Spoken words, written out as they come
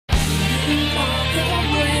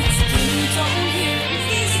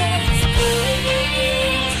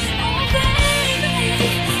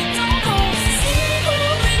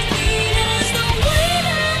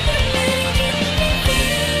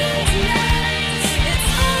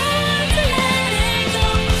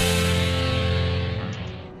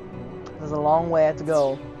way I have to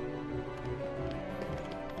go.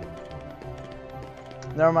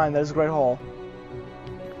 Never mind, there's a Great Hall.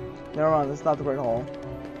 Never mind, that's not the Great Hall.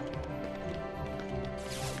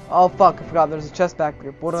 Oh fuck, I forgot there's a chest back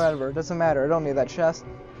there. Whatever, it doesn't matter, I don't need that chest.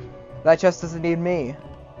 That chest doesn't need me.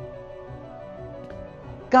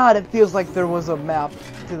 God, it feels like there was a map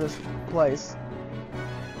to this place.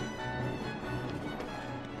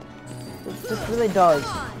 It just really does.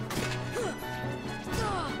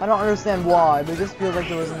 I don't understand why, but it just feels like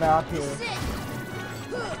there was a map here.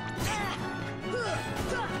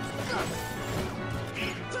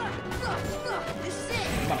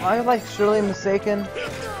 Am I like surely mistaken?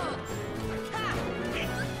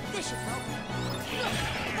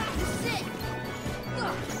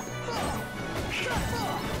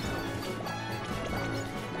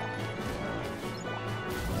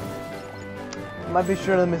 I might be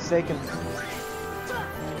surely mistaken.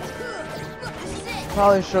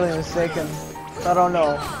 Probably surely mistaken. I don't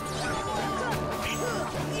know.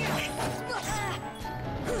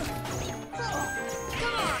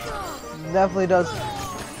 Definitely does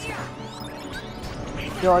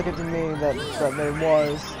feel like it to me that there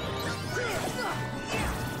was.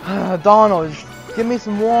 Donald, give me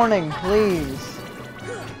some warning, please.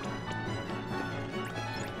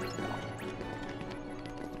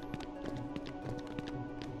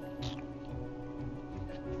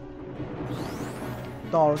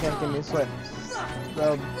 Donald can't give me a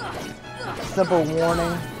simple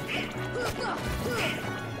warning.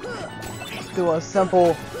 Do a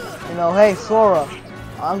simple, you know, hey Sora,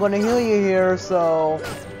 I'm gonna heal you here, so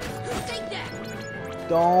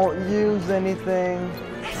don't use anything.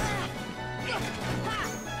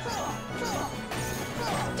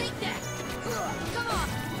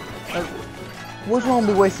 Which one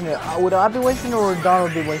will be wasting it? Would I be wasting it or would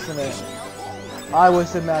Donald be wasting it? I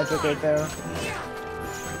wasted magic right there.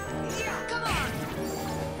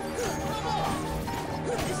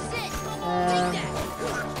 And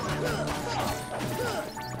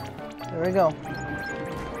there we go.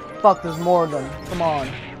 Fuck, there's more of them. Come on.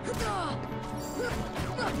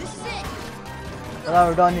 Well, now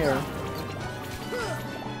we're done here.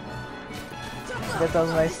 Get those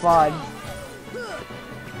nice slide.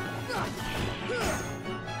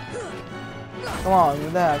 Come on, do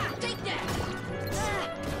that.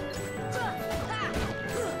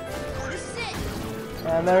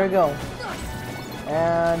 And there we go.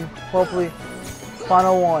 And hopefully,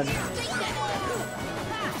 final one.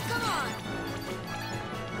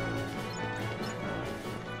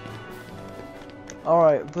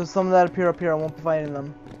 Alright, if there's some that appear up here, I won't be fighting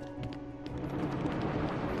them.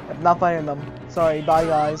 I'm not fighting them. Sorry, bye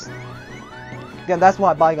guys. Again, that's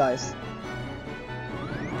why, bye guys.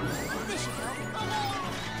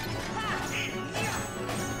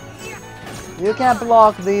 You can't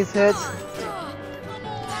block these hits.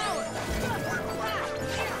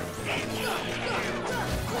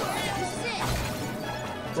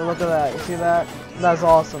 So look at that, you see that? That's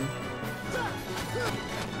awesome.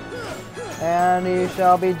 And he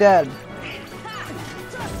shall be dead.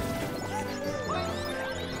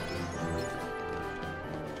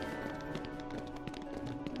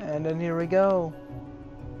 And then here we go.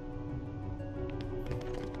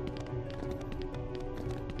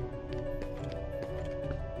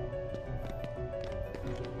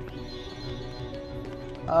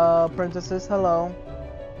 Princesses, hello.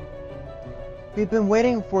 We've been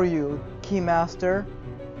waiting for you, Keymaster.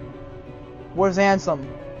 Where's Ansem?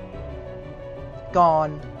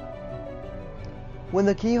 Gone. When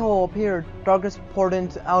the keyhole appeared, darkness poured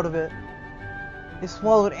out of it. It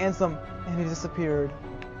swallowed Ansem and he disappeared.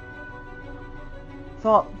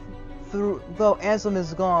 Though Ansem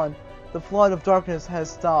is gone, the flood of darkness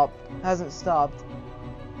hasn't stopped.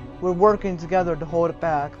 We're working together to hold it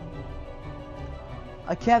back.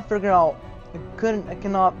 I can't figure out. I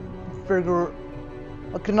cannot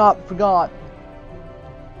forgot.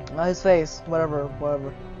 His face, whatever.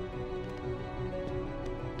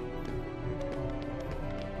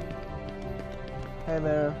 Hey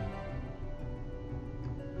there.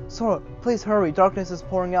 Sora, please hurry. Darkness is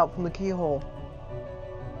pouring out from the keyhole.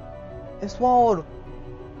 It swallowed.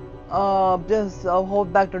 Just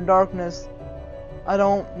hold back the darkness. I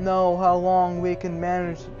don't know how long we can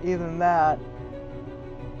manage even that.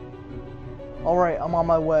 Alright, I'm on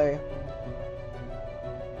my way.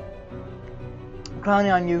 I'm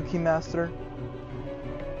counting on you, Keymaster.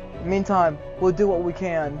 In the meantime, we'll do what we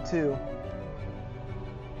can, too.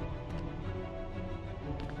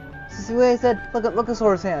 See what I said? Look at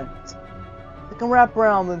Sora's hand. It can wrap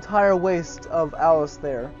around the entire waist of Alice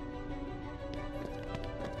there.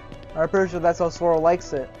 I'm pretty sure that's how Sora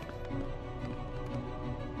likes it.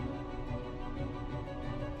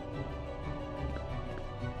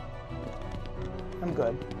 I'm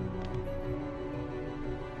good.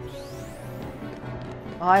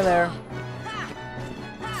 Hi there.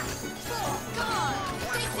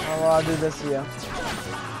 I'll do this to you.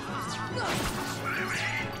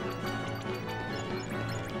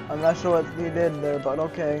 I'm not sure what you did there, but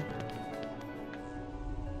okay.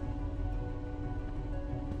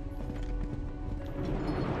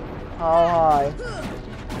 How high?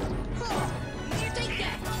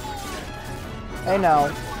 Hey now.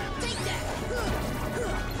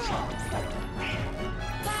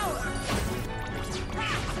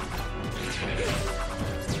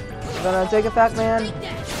 You gonna take it back, man?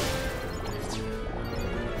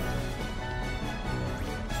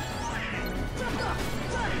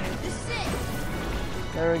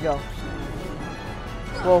 There we go.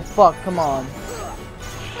 Well, fuck, come on.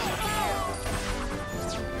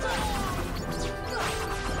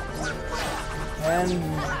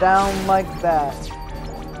 And down like that.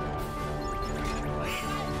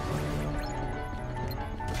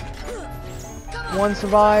 One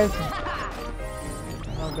survived.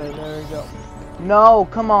 Okay, there we go. No,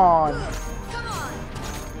 come on.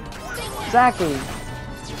 Exactly.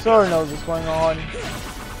 Sora knows what's going on.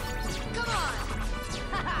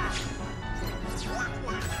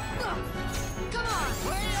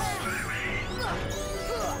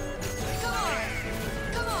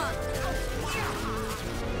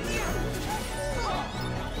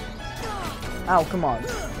 Ow, come on.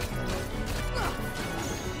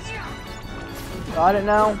 Got it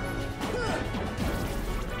now?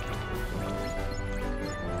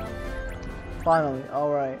 Finally,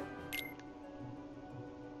 alright.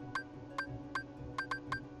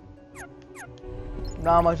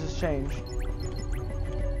 Not much has changed.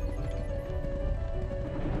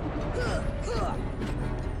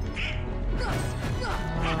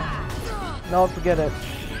 No, forget it.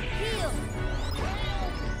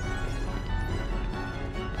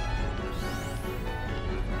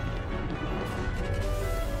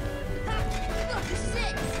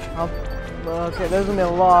 Okay, there's gonna be a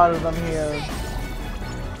lot of them here.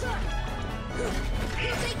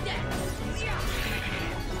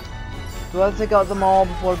 Do I take out them all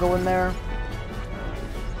before I go in there?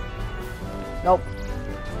 Nope.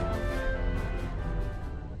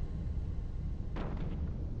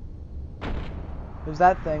 There's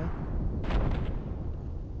that thing.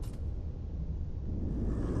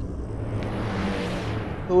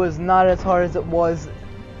 It was not as hard as it was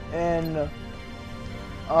in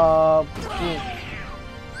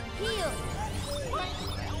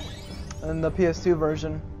in the PS2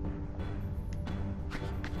 version.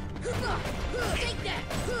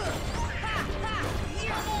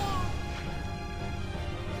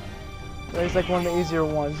 It's like one of the easier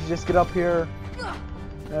ones. You just get up here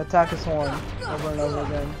and attack his horn over and over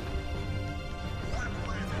again.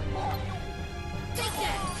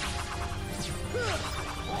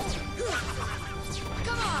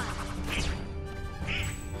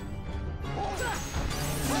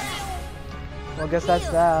 Well, I guess that's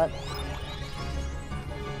that.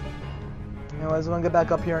 Anyways, I'm gonna get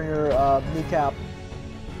back up here on your kneecap.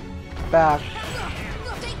 Back.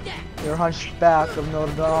 Your hunched back of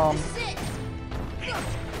Notre Dame.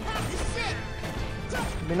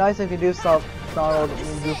 It'd be nice if you do stuff, Donald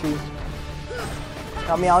and Goofy.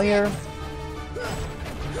 Got me out here.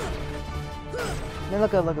 Man,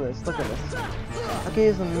 look at this. Look at this. I could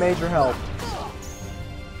use some major help.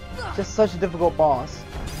 Just such a difficult boss.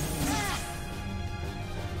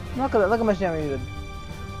 Look at that. Look how much damage he did.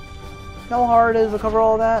 You know how hard it is to cover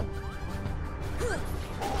all that?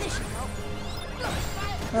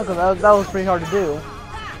 Look at that. That was pretty hard to do.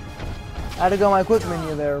 I had to go my quick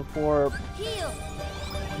menu there for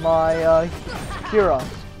my Kira.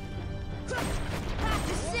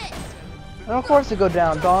 And of course to go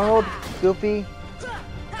down. Donald, Goofy.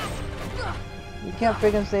 You can't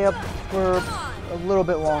freaking stay up for a little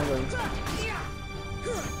bit longer.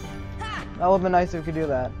 That would have been nice if you could do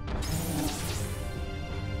that.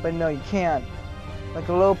 But no, you can't. Like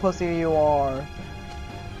a little pussy you are.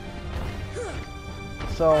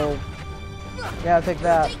 So, yeah, take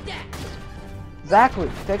that. Exactly,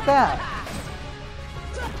 take that.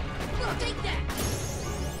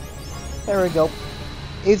 There we go.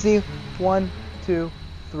 Easy. 1, 2,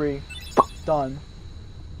 3. Done.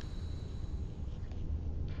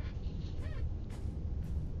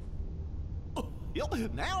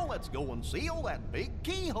 Now let's go and seal that big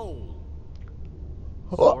keyhole.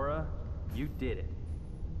 Sora, you did it.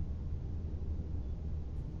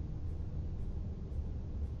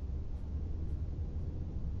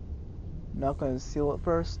 Not gonna seal it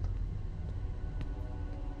first.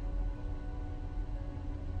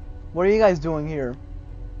 What are you guys doing here?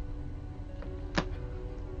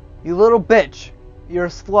 You little bitch. You're a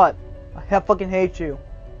slut. I fucking hate you.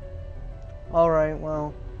 Alright,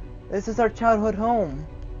 well, this is our childhood home.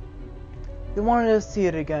 We wanted to see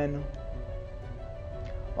it again.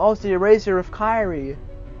 Also, the eraser of Kyrie.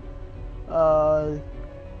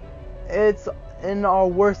 It's in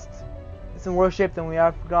worse shape than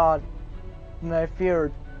I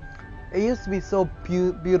feared. It used to be so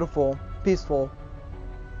beautiful, peaceful.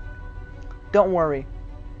 Don't worry.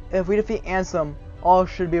 If we defeat Ansem, all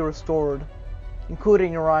should be restored,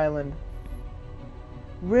 including your island.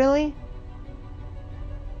 Really?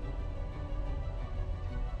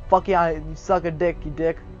 Fuck yeah, you suck a dick, you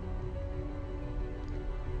dick.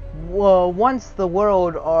 Well, once the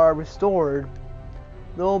world are restored,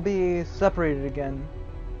 they'll be separated again.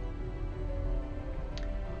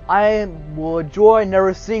 I will enjoy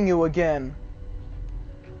never seeing you again.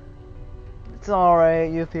 It's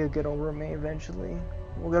alright, you'll get over me eventually.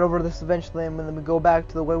 We'll get over this eventually, and then we go back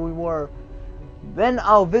to the way we were. Then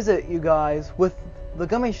I'll visit you guys with the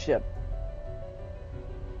gummy ship.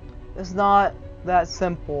 It's not that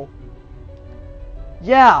simple.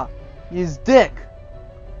 Yeah, he's dick.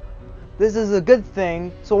 This is a good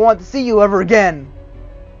thing, so I want to see you ever again.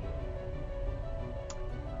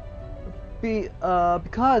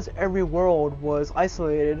 Because every world was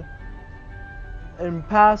isolated,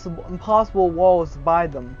 impossible walls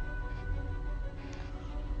divide them.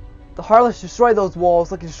 The Heartless destroyed those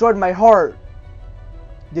walls like it destroyed my heart.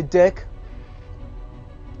 You dick.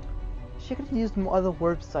 She could have used other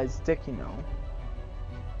words besides dick, you know.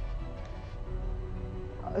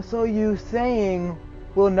 So you saying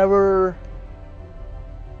we'll never...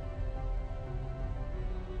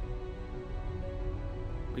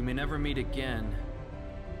 We may never meet again,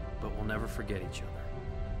 but we'll never forget each other.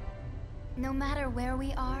 No matter where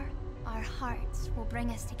we are, our hearts will bring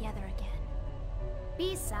us together again.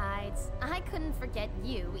 Besides, I couldn't forget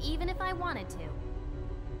you, even if I wanted to.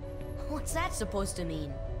 What's that supposed to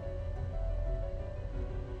mean?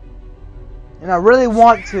 And I really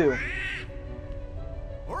want to.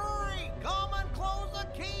 Hurry! Come and close the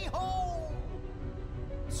keyhole!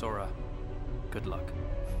 Sora, good luck.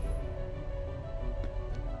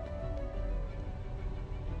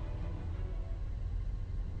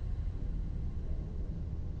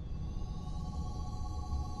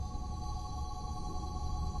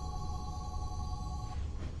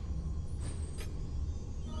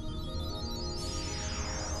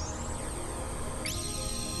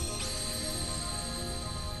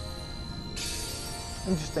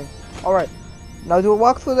 Interesting. Alright. Now do a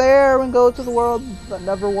walk through there and go to the world that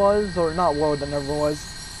never was, or not world that never was.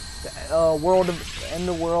 The world of end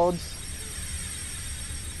of worlds.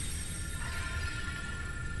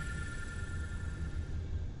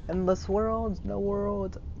 Endless worlds, no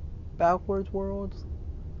worlds, backwards worlds.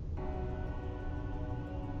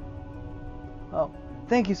 Oh,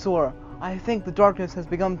 thank you, Sora. I think the darkness has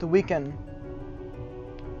begun to weaken.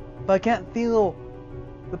 But I can't feel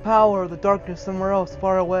the power of the darkness somewhere else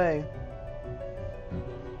far away.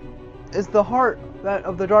 It's the heart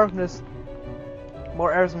of the darkness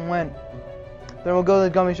where Arsene went. Then we'll go to the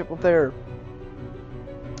gummy ship up there.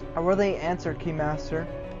 I really answered, Keymaster.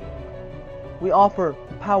 We offer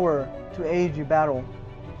the power to aid you battle.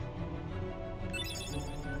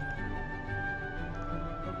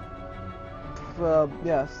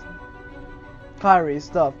 Yes. Kyrie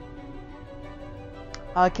stuff.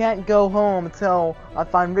 I can't go home until I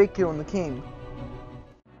find Riku and the king.